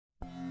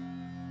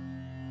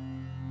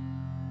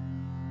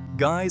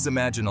Guys,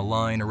 imagine a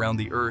line around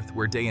the Earth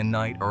where day and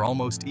night are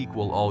almost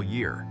equal all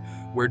year,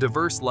 where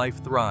diverse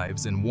life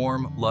thrives in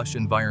warm, lush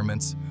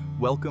environments.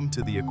 Welcome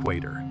to the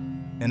equator.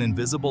 An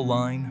invisible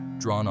line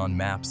drawn on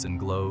maps and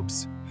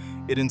globes.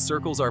 It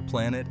encircles our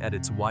planet at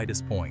its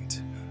widest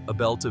point, a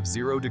belt of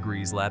 0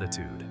 degrees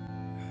latitude.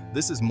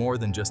 This is more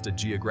than just a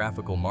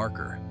geographical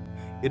marker.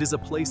 It is a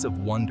place of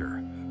wonder,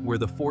 where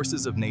the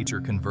forces of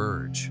nature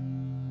converge.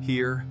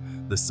 Here,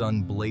 the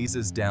sun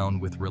blazes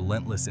down with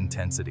relentless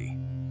intensity.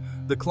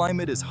 The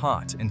climate is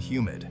hot and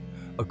humid,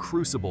 a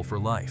crucible for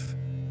life.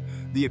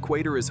 The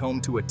equator is home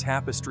to a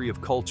tapestry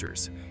of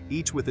cultures,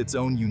 each with its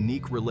own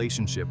unique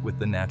relationship with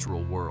the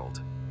natural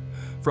world.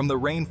 From the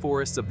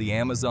rainforests of the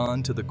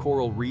Amazon to the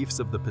coral reefs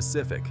of the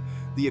Pacific,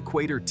 the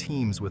equator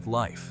teems with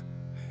life.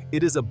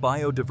 It is a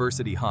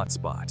biodiversity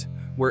hotspot,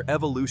 where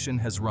evolution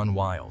has run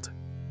wild.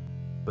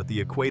 But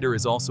the equator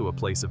is also a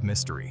place of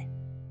mystery.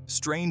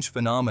 Strange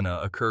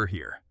phenomena occur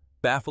here,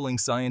 baffling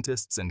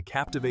scientists and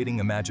captivating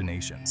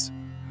imaginations.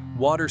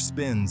 Water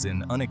spins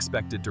in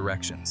unexpected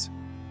directions.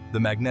 The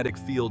magnetic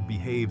field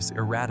behaves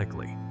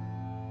erratically.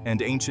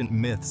 And ancient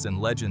myths and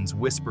legends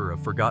whisper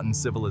of forgotten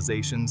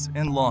civilizations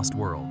and lost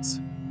worlds.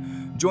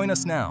 Join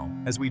us now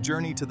as we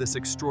journey to this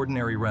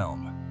extraordinary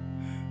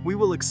realm. We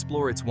will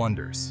explore its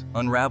wonders,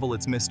 unravel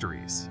its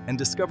mysteries, and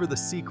discover the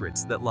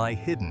secrets that lie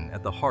hidden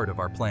at the heart of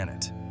our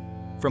planet.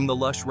 From the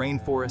lush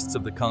rainforests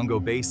of the Congo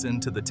Basin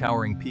to the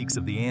towering peaks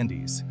of the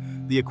Andes,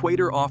 the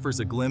equator offers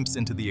a glimpse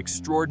into the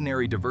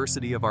extraordinary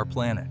diversity of our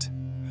planet.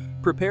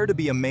 Prepare to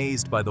be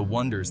amazed by the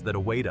wonders that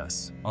await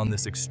us on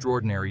this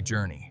extraordinary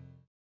journey.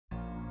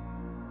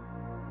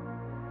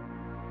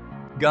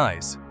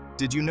 Guys,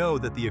 did you know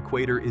that the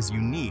equator is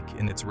unique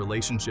in its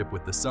relationship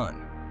with the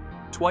sun?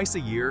 Twice a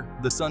year,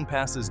 the sun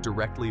passes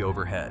directly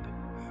overhead.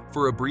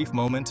 For a brief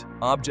moment,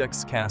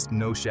 objects cast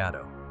no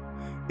shadow.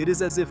 It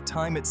is as if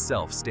time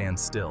itself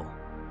stands still.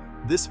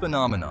 This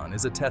phenomenon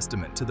is a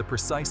testament to the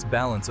precise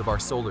balance of our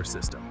solar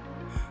system.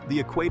 The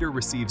equator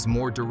receives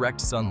more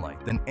direct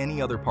sunlight than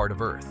any other part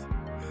of Earth.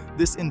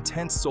 This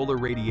intense solar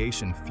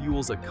radiation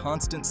fuels a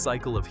constant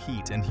cycle of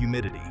heat and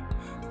humidity.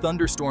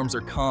 Thunderstorms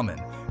are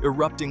common,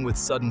 erupting with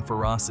sudden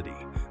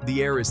ferocity.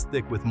 The air is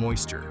thick with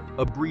moisture,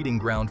 a breeding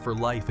ground for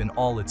life in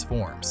all its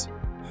forms.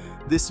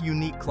 This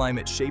unique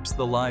climate shapes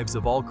the lives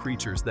of all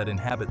creatures that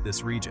inhabit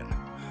this region.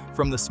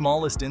 From the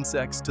smallest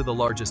insects to the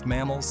largest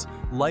mammals,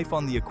 life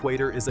on the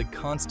equator is a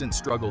constant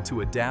struggle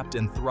to adapt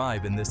and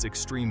thrive in this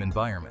extreme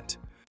environment.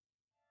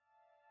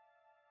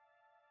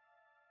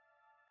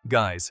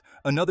 Guys,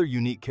 another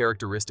unique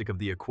characteristic of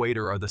the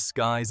equator are the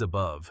skies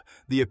above.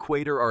 The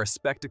equator are a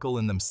spectacle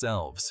in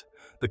themselves.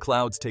 The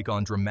clouds take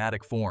on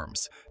dramatic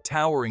forms,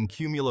 towering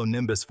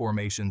cumulonimbus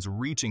formations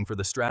reaching for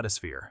the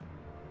stratosphere.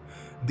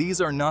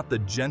 These are not the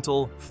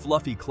gentle,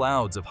 fluffy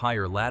clouds of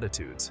higher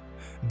latitudes.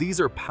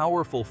 These are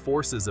powerful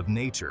forces of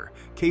nature,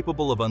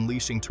 capable of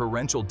unleashing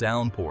torrential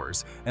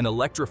downpours and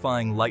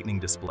electrifying lightning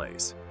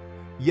displays.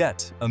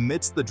 Yet,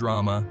 amidst the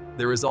drama,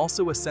 there is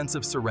also a sense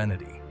of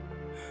serenity.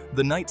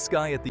 The night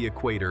sky at the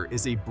equator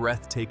is a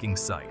breathtaking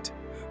sight.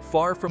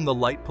 Far from the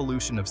light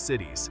pollution of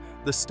cities,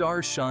 the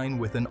stars shine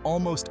with an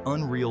almost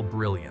unreal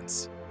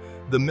brilliance.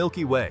 The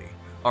Milky Way,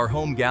 our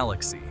home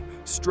galaxy,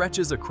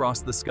 stretches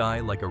across the sky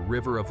like a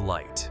river of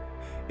light.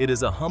 It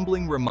is a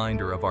humbling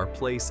reminder of our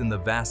place in the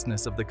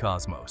vastness of the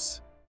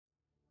cosmos.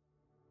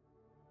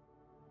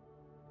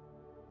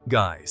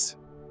 Guys,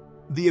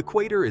 the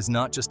equator is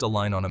not just a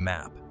line on a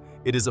map.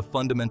 It is a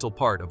fundamental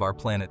part of our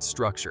planet's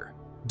structure.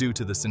 Due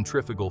to the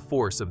centrifugal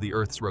force of the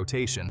Earth's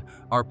rotation,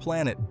 our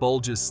planet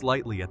bulges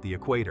slightly at the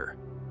equator.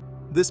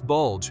 This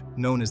bulge,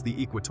 known as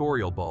the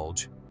equatorial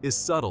bulge, is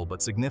subtle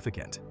but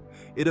significant.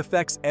 It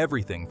affects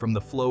everything from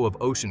the flow of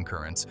ocean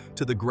currents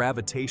to the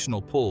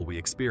gravitational pull we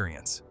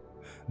experience.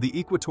 The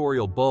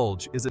equatorial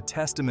bulge is a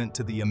testament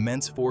to the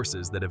immense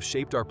forces that have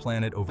shaped our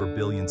planet over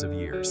billions of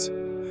years.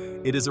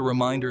 It is a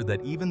reminder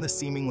that even the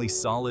seemingly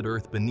solid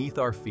Earth beneath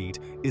our feet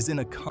is in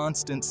a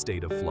constant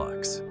state of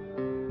flux.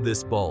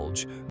 This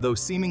bulge, though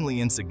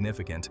seemingly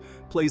insignificant,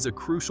 plays a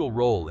crucial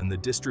role in the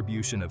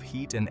distribution of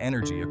heat and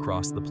energy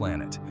across the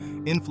planet,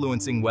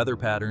 influencing weather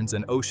patterns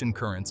and ocean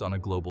currents on a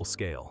global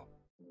scale.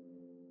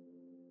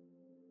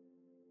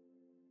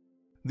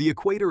 The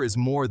equator is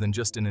more than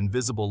just an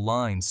invisible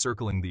line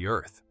circling the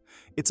Earth.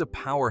 It's a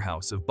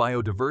powerhouse of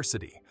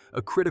biodiversity,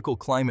 a critical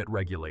climate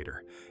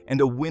regulator,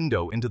 and a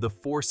window into the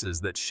forces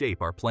that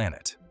shape our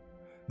planet.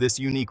 This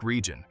unique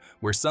region,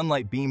 where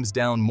sunlight beams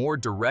down more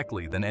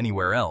directly than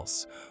anywhere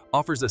else,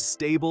 offers a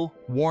stable,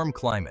 warm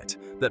climate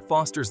that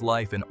fosters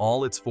life in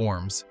all its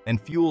forms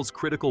and fuels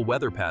critical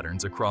weather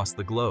patterns across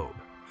the globe.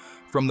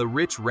 From the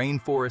rich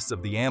rainforests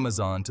of the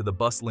Amazon to the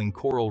bustling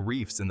coral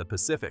reefs in the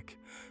Pacific,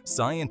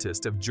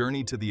 scientists have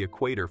journeyed to the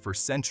equator for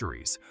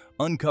centuries,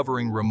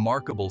 uncovering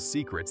remarkable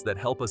secrets that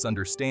help us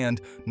understand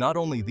not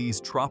only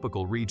these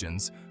tropical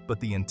regions, but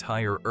the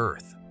entire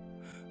Earth.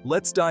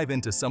 Let's dive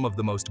into some of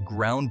the most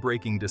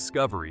groundbreaking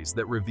discoveries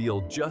that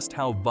reveal just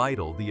how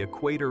vital the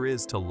equator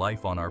is to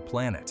life on our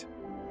planet.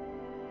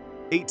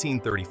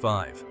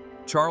 1835.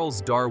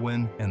 Charles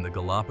Darwin and the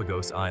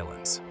Galapagos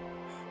Islands.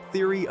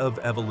 Theory of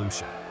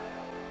evolution.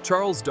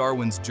 Charles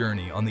Darwin's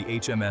journey on the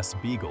HMS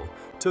Beagle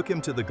took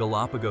him to the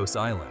Galapagos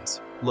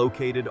Islands,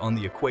 located on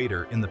the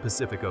equator in the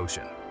Pacific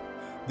Ocean.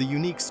 The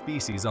unique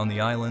species on the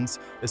islands,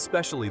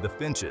 especially the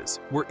finches,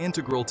 were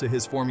integral to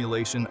his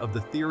formulation of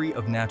the theory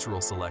of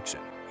natural selection.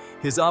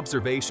 His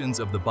observations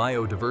of the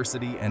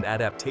biodiversity and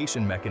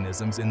adaptation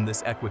mechanisms in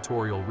this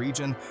equatorial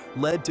region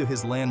led to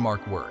his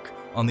landmark work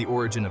on the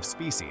origin of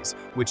species,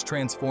 which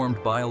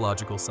transformed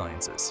biological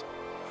sciences.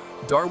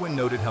 Darwin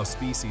noted how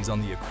species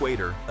on the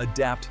equator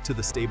adapt to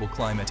the stable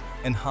climate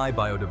and high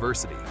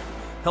biodiversity,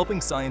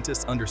 helping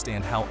scientists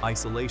understand how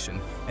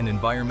isolation and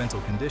environmental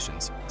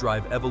conditions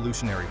drive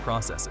evolutionary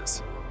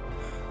processes.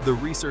 The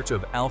research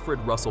of Alfred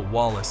Russel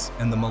Wallace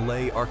and the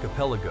Malay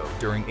Archipelago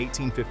during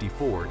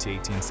 1854 to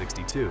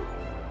 1862.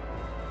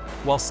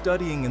 While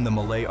studying in the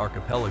Malay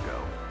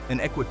Archipelago, an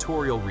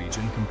equatorial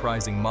region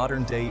comprising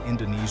modern-day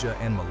Indonesia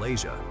and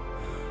Malaysia,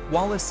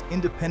 Wallace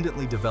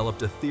independently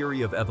developed a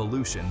theory of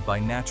evolution by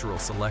natural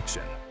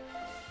selection.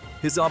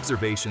 His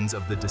observations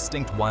of the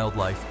distinct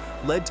wildlife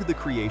led to the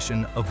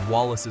creation of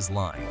Wallace's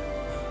Line,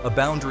 a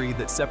boundary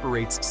that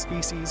separates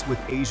species with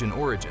Asian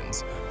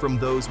origins from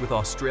those with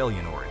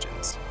Australian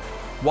origins.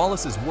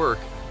 Wallace's work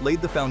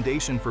laid the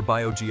foundation for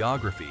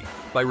biogeography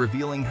by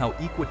revealing how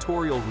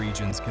equatorial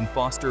regions can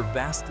foster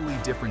vastly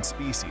different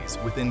species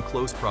within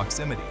close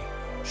proximity,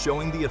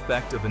 showing the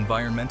effect of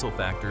environmental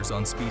factors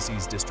on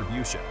species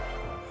distribution.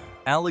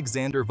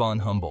 Alexander von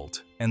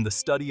Humboldt and the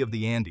study of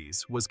the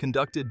Andes was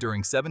conducted during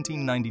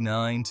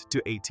 1799 to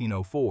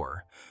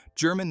 1804.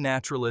 German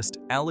naturalist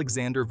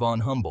Alexander von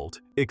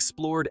Humboldt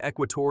explored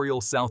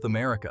equatorial South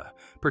America,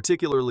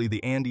 particularly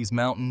the Andes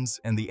Mountains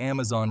and the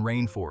Amazon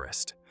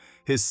rainforest.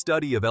 His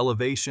study of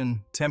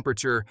elevation,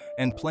 temperature,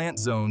 and plant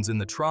zones in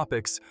the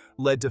tropics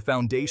led to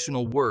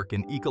foundational work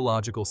in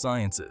ecological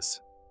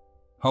sciences.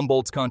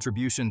 Humboldt's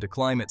contribution to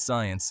climate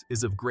science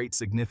is of great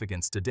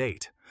significance to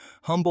date.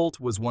 Humboldt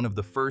was one of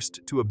the first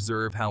to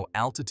observe how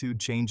altitude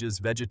changes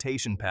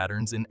vegetation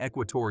patterns in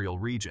equatorial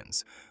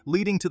regions,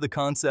 leading to the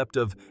concept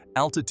of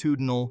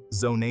altitudinal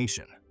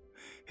zonation.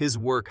 His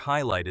work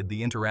highlighted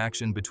the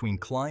interaction between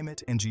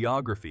climate and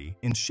geography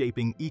in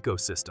shaping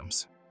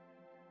ecosystems.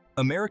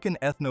 American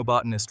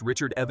ethnobotanist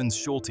Richard Evans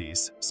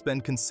Schultes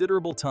spent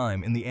considerable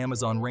time in the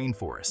Amazon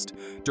rainforest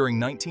during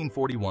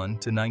 1941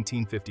 to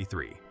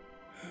 1953.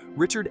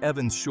 Richard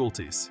Evans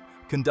Schultes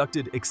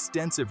conducted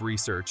extensive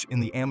research in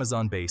the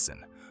Amazon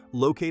basin,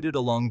 located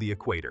along the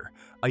equator,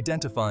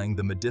 identifying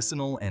the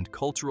medicinal and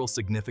cultural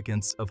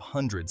significance of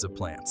hundreds of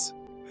plants.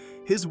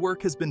 His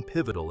work has been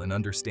pivotal in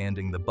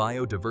understanding the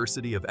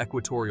biodiversity of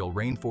equatorial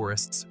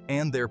rainforests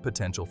and their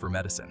potential for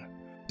medicine.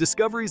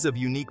 Discoveries of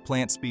unique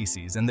plant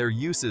species and their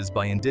uses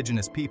by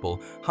indigenous people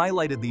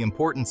highlighted the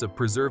importance of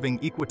preserving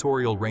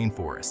equatorial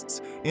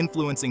rainforests,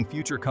 influencing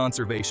future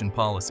conservation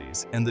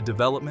policies and the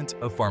development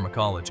of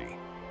pharmacology.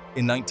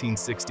 In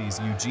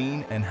 1960s,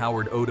 Eugene and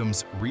Howard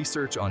Odom's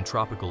research on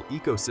tropical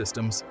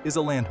ecosystems is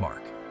a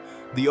landmark.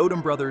 The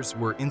Odom brothers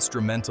were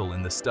instrumental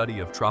in the study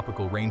of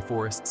tropical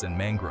rainforests and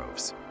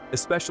mangroves,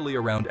 especially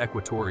around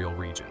equatorial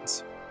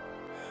regions.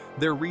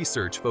 Their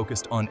research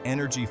focused on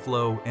energy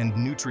flow and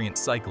nutrient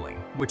cycling,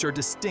 which are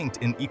distinct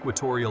in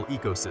equatorial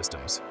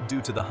ecosystems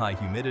due to the high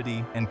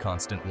humidity and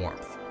constant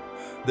warmth.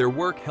 Their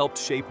work helped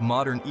shape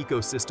modern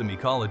ecosystem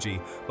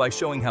ecology by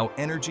showing how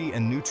energy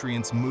and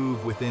nutrients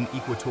move within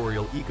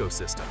equatorial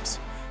ecosystems,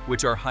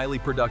 which are highly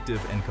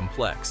productive and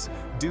complex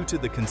due to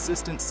the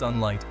consistent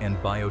sunlight and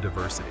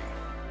biodiversity.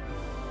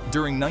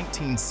 During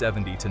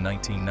 1970 to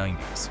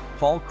 1990s,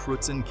 Paul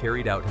Crutzen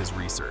carried out his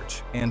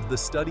research and the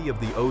study of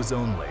the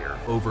ozone layer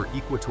over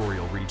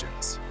equatorial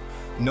regions.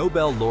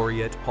 Nobel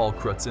laureate Paul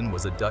Crutzen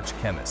was a Dutch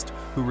chemist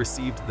who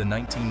received the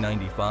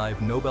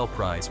 1995 Nobel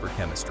Prize for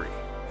Chemistry.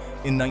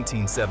 In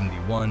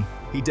 1971,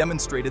 he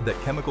demonstrated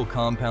that chemical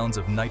compounds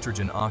of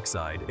nitrogen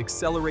oxide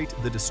accelerate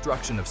the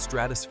destruction of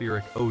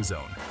stratospheric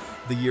ozone.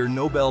 The year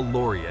Nobel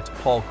laureate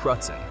Paul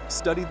Crutzen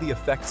studied the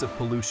effects of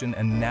pollution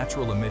and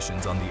natural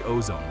emissions on the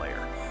ozone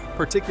layer,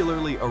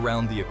 particularly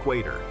around the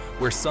equator,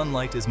 where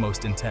sunlight is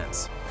most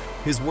intense.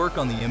 His work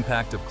on the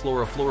impact of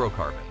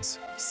chlorofluorocarbons,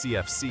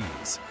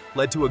 CFCs,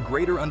 led to a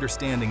greater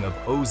understanding of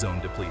ozone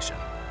depletion.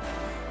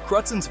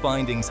 Crutzen's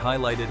findings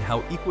highlighted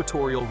how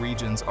equatorial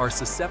regions are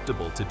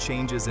susceptible to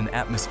changes in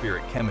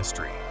atmospheric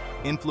chemistry,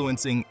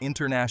 influencing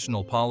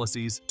international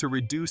policies to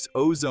reduce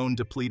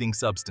ozone-depleting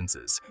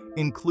substances,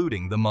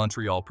 including the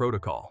Montreal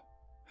Protocol.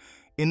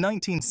 In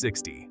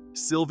 1960,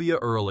 Sylvia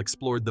Earle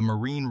explored the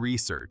marine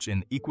research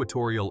in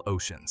equatorial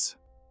oceans.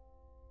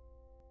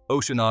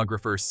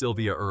 Oceanographer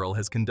Sylvia Earle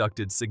has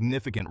conducted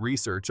significant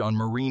research on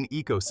marine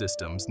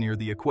ecosystems near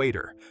the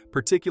equator,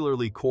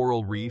 particularly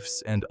coral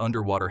reefs and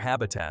underwater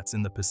habitats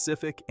in the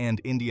Pacific and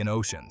Indian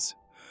Oceans.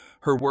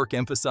 Her work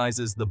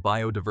emphasizes the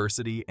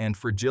biodiversity and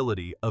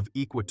fragility of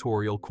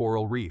equatorial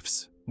coral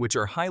reefs, which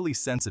are highly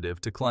sensitive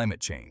to climate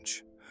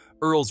change.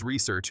 Earle's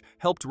research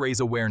helped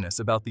raise awareness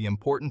about the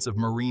importance of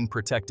marine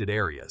protected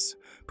areas,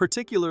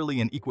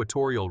 particularly in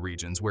equatorial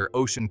regions where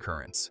ocean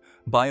currents,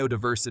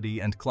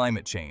 biodiversity, and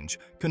climate change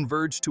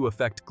converge to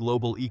affect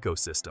global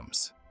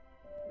ecosystems.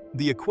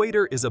 The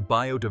equator is a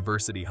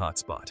biodiversity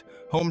hotspot,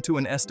 home to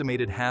an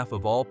estimated half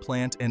of all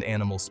plant and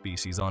animal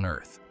species on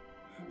Earth.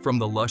 From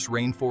the lush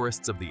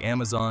rainforests of the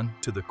Amazon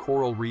to the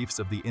coral reefs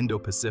of the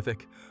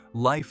Indo-Pacific,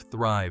 life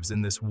thrives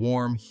in this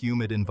warm,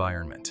 humid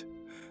environment.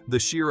 The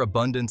sheer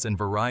abundance and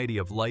variety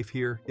of life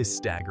here is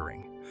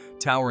staggering.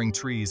 Towering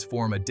trees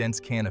form a dense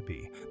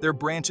canopy, their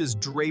branches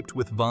draped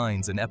with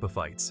vines and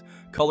epiphytes.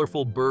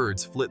 Colorful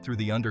birds flit through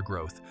the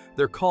undergrowth,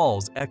 their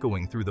calls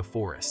echoing through the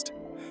forest.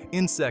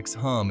 Insects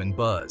hum and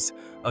buzz,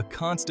 a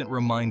constant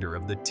reminder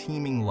of the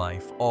teeming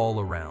life all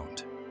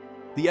around.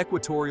 The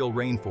equatorial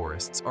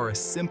rainforests are a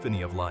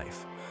symphony of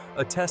life,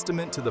 a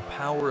testament to the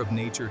power of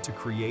nature to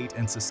create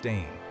and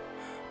sustain.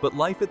 But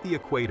life at the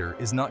equator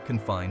is not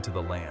confined to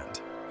the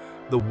land.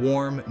 The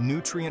warm,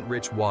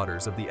 nutrient-rich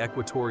waters of the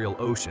equatorial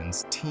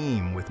oceans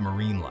teem with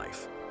marine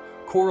life.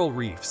 Coral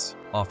reefs,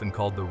 often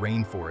called the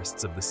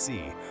rainforests of the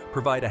sea,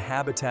 provide a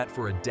habitat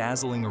for a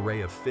dazzling array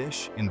of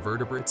fish,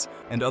 invertebrates,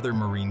 and other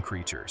marine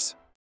creatures.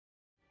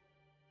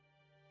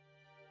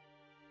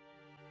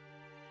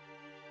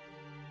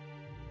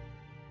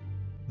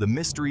 The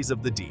mysteries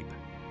of the deep.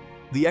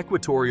 The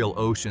equatorial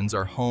oceans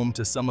are home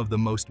to some of the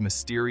most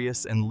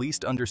mysterious and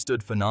least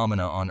understood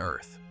phenomena on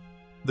Earth.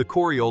 The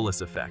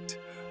Coriolis Effect,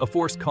 a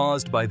force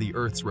caused by the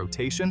Earth's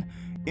rotation,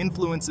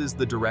 influences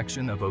the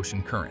direction of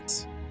ocean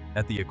currents.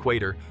 At the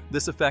equator,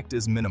 this effect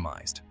is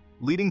minimized,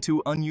 leading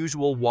to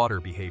unusual water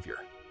behavior.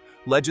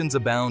 Legends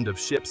abound of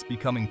ships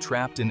becoming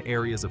trapped in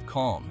areas of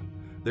calm,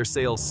 their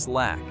sails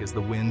slack as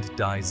the wind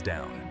dies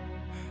down.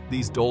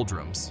 These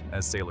doldrums,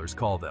 as sailors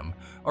call them,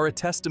 are a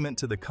testament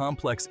to the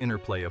complex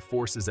interplay of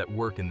forces at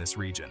work in this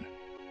region.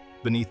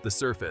 Beneath the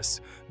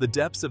surface, the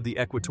depths of the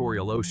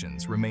equatorial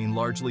oceans remain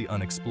largely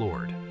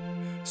unexplored.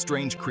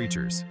 Strange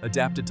creatures,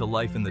 adapted to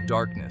life in the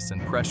darkness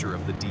and pressure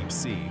of the deep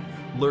sea,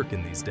 lurk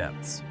in these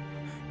depths.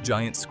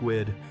 Giant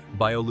squid,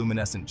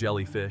 bioluminescent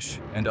jellyfish,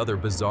 and other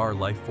bizarre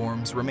life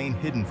forms remain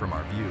hidden from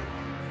our view,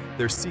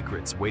 their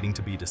secrets waiting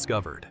to be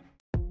discovered.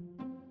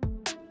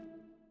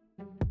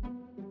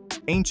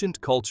 Ancient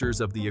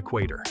cultures of the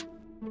equator.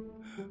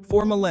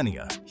 For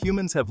millennia,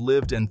 humans have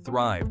lived and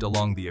thrived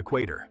along the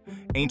equator.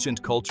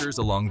 Ancient cultures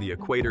along the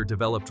equator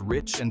developed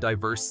rich and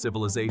diverse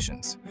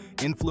civilizations,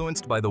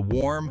 influenced by the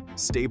warm,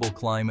 stable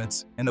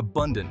climates and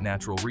abundant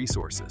natural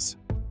resources.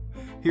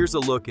 Here's a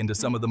look into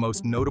some of the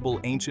most notable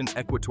ancient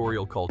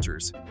equatorial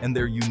cultures and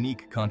their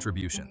unique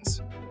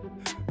contributions.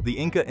 The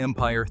Inca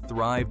Empire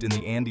thrived in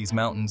the Andes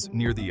Mountains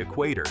near the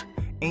equator.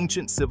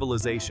 Ancient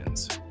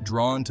civilizations,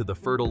 drawn to the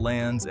fertile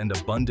lands and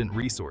abundant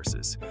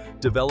resources,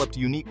 developed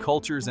unique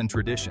cultures and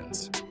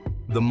traditions.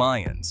 The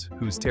Mayans,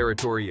 whose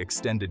territory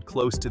extended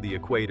close to the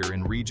equator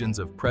in regions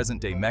of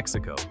present-day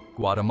Mexico,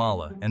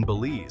 Guatemala, and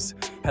Belize,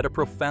 had a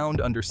profound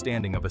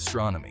understanding of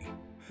astronomy.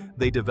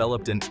 They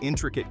developed an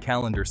intricate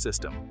calendar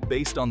system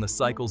based on the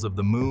cycles of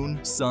the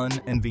moon, sun,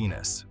 and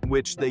Venus,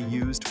 which they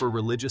used for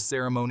religious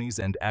ceremonies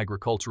and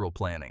agricultural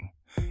planning.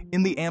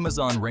 In the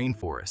Amazon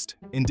rainforest,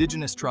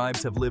 indigenous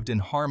tribes have lived in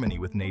harmony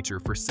with nature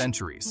for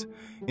centuries.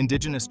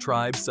 Indigenous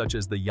tribes such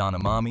as the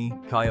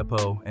Yanomami,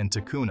 Kayapo, and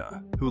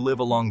Takuna, who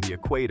live along the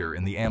equator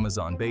in the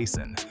Amazon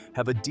basin,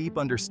 have a deep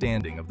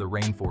understanding of the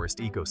rainforest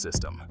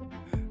ecosystem.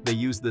 They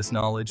use this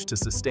knowledge to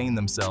sustain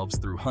themselves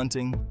through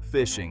hunting,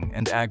 fishing,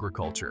 and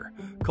agriculture,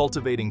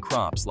 cultivating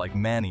crops like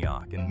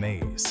manioc and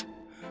maize.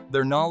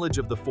 Their knowledge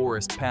of the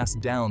forest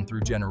passed down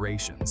through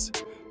generations.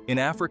 In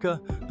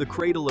Africa, the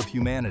cradle of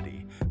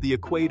humanity, the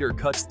equator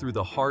cuts through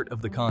the heart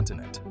of the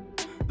continent.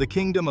 The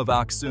kingdom of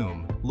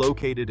Aksum,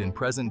 located in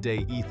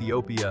present-day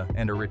Ethiopia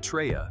and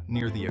Eritrea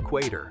near the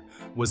equator,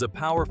 was a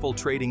powerful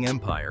trading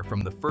empire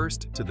from the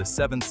 1st to the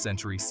 7th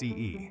century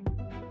CE.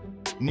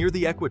 Near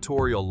the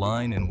equatorial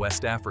line in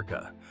West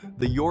Africa,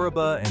 the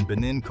Yoruba and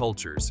Benin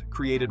cultures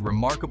created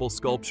remarkable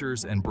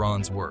sculptures and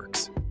bronze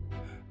works.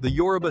 The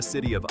Yoruba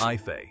city of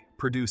Ife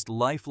produced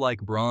lifelike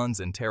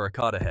bronze and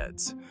terracotta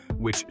heads,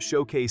 which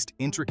showcased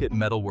intricate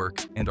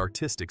metalwork and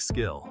artistic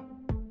skill.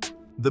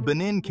 The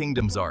Benin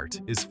Kingdom's art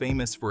is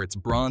famous for its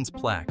bronze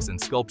plaques and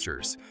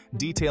sculptures,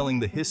 detailing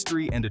the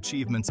history and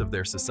achievements of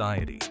their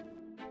society.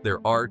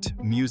 Their art,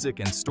 music,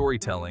 and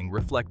storytelling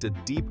reflect a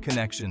deep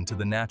connection to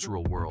the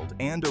natural world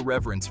and a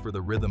reverence for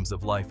the rhythms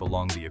of life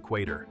along the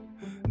equator.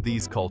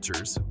 These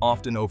cultures,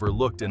 often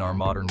overlooked in our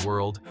modern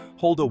world,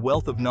 hold a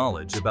wealth of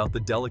knowledge about the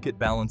delicate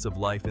balance of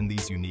life in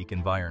these unique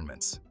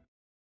environments.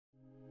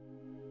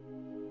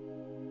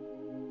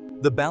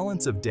 The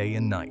balance of day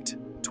and night.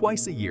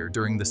 Twice a year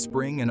during the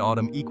spring and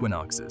autumn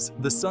equinoxes,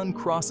 the sun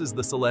crosses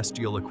the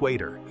celestial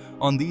equator.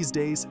 On these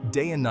days,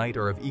 day and night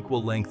are of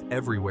equal length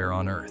everywhere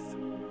on Earth.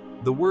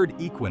 The word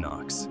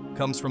equinox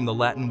comes from the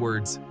Latin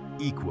words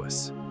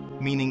equus,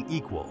 meaning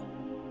equal,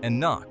 and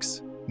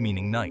nox,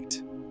 meaning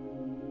night.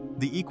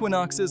 The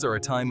equinoxes are a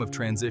time of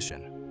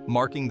transition,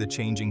 marking the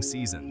changing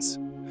seasons.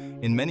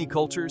 In many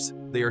cultures,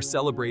 They are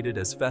celebrated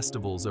as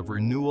festivals of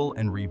renewal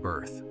and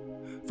rebirth.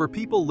 For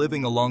people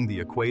living along the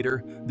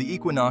equator, the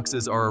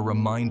equinoxes are a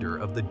reminder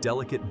of the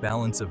delicate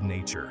balance of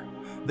nature.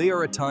 They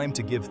are a time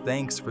to give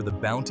thanks for the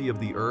bounty of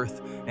the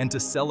earth and to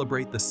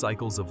celebrate the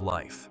cycles of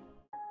life.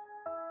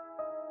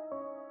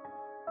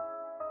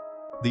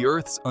 The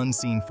Earth's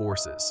unseen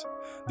forces.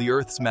 The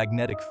Earth's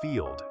magnetic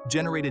field,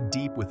 generated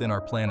deep within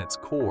our planet's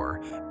core,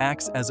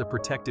 acts as a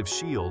protective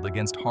shield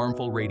against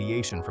harmful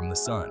radiation from the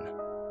sun.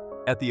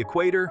 At the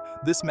equator,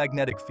 this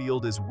magnetic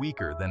field is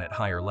weaker than at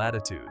higher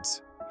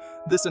latitudes.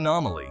 This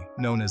anomaly,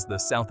 known as the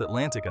South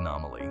Atlantic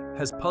anomaly,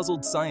 has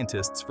puzzled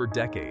scientists for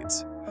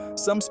decades.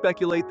 Some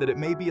speculate that it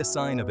may be a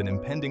sign of an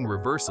impending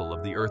reversal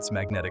of the Earth's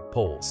magnetic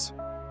poles.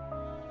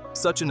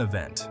 Such an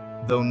event,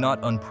 though not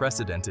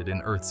unprecedented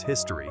in Earth's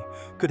history,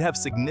 could have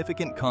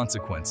significant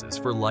consequences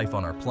for life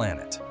on our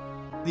planet.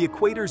 The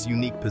equator's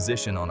unique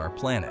position on our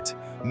planet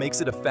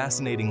makes it a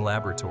fascinating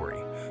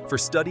laboratory for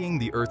studying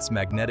the Earth's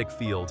magnetic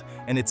field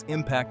and its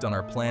impact on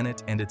our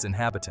planet and its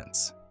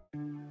inhabitants.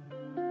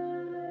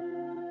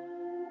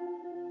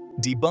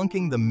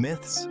 Debunking the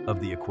myths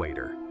of the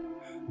equator.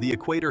 The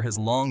equator has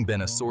long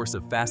been a source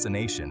of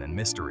fascination and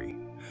mystery.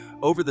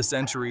 Over the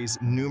centuries,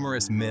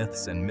 numerous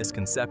myths and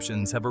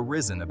misconceptions have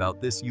arisen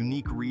about this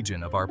unique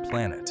region of our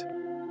planet.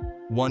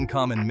 One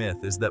common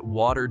myth is that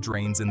water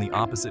drains in the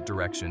opposite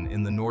direction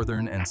in the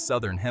northern and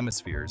southern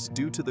hemispheres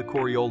due to the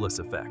Coriolis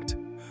Effect.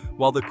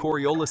 While the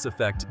Coriolis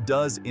Effect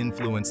does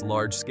influence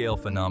large-scale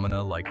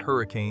phenomena like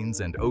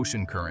hurricanes and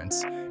ocean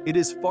currents, it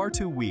is far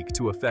too weak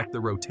to affect the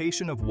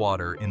rotation of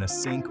water in a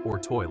sink or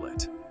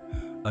toilet.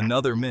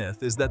 Another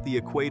myth is that the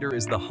equator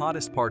is the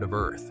hottest part of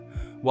Earth.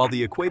 While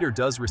the equator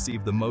does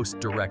receive the most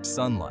direct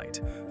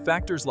sunlight,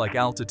 factors like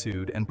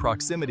altitude and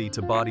proximity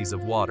to bodies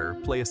of water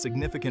play a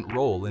significant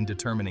role in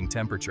determining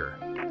temperature.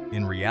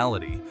 In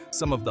reality,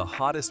 some of the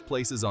hottest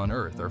places on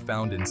Earth are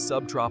found in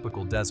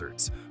subtropical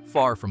deserts,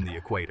 far from the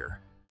equator.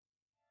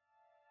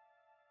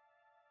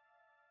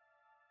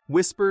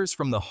 Whispers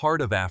from the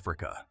heart of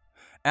Africa.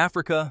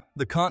 Africa,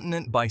 the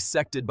continent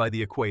bisected by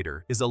the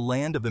equator, is a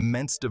land of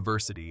immense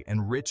diversity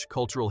and rich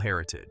cultural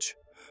heritage.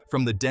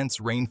 From the dense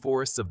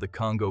rainforests of the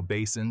Congo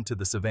Basin to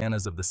the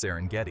savannas of the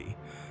Serengeti,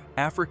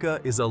 Africa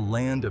is a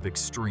land of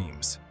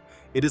extremes.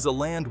 It is a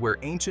land where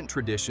ancient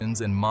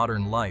traditions and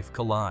modern life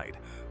collide,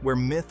 where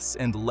myths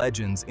and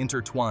legends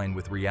intertwine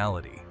with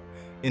reality.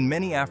 In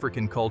many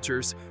African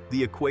cultures,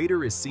 the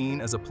equator is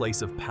seen as a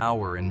place of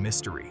power and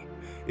mystery.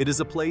 It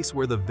is a place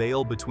where the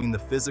veil between the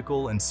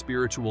physical and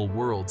spiritual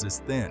worlds is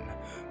thin,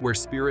 where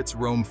spirits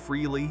roam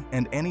freely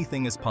and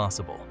anything is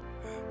possible.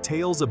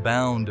 Tales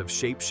abound of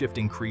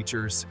shape-shifting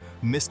creatures,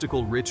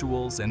 mystical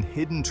rituals, and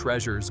hidden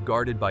treasures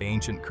guarded by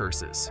ancient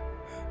curses.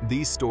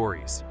 These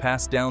stories,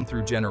 passed down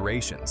through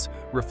generations,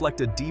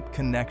 reflect a deep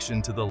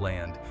connection to the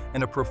land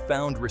and a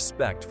profound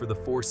respect for the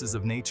forces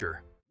of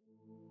nature.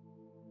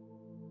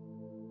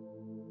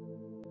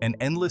 An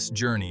endless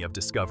journey of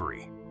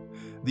discovery.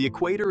 The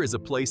equator is a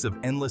place of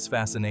endless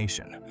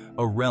fascination,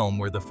 a realm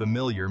where the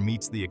familiar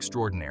meets the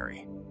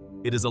extraordinary.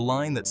 It is a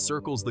line that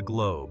circles the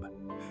globe,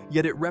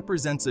 yet it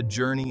represents a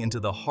journey into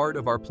the heart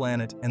of our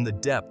planet and the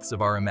depths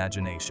of our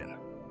imagination.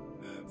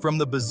 From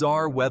the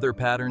bizarre weather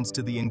patterns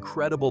to the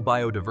incredible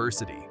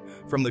biodiversity,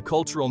 from the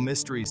cultural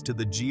mysteries to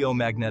the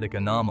geomagnetic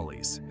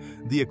anomalies,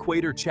 the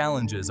equator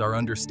challenges our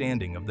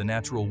understanding of the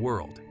natural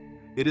world.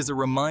 It is a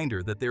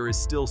reminder that there is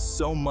still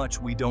so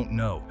much we don't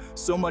know,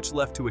 so much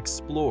left to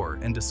explore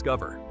and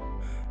discover.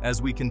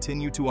 As we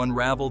continue to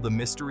unravel the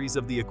mysteries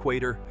of the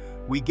equator,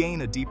 we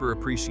gain a deeper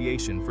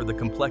appreciation for the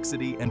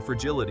complexity and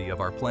fragility of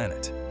our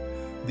planet.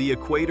 The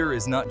equator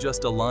is not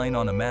just a line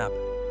on a map,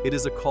 it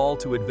is a call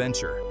to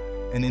adventure,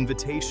 an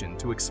invitation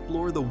to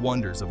explore the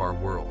wonders of our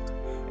world,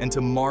 and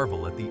to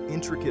marvel at the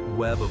intricate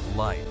web of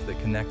life that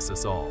connects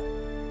us all.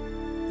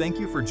 Thank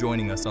you for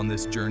joining us on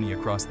this journey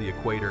across the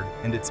equator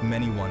and its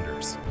many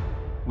wonders.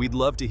 We'd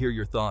love to hear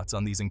your thoughts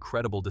on these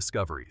incredible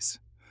discoveries.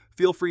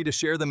 Feel free to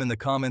share them in the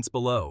comments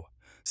below.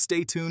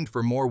 Stay tuned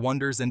for more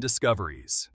wonders and discoveries.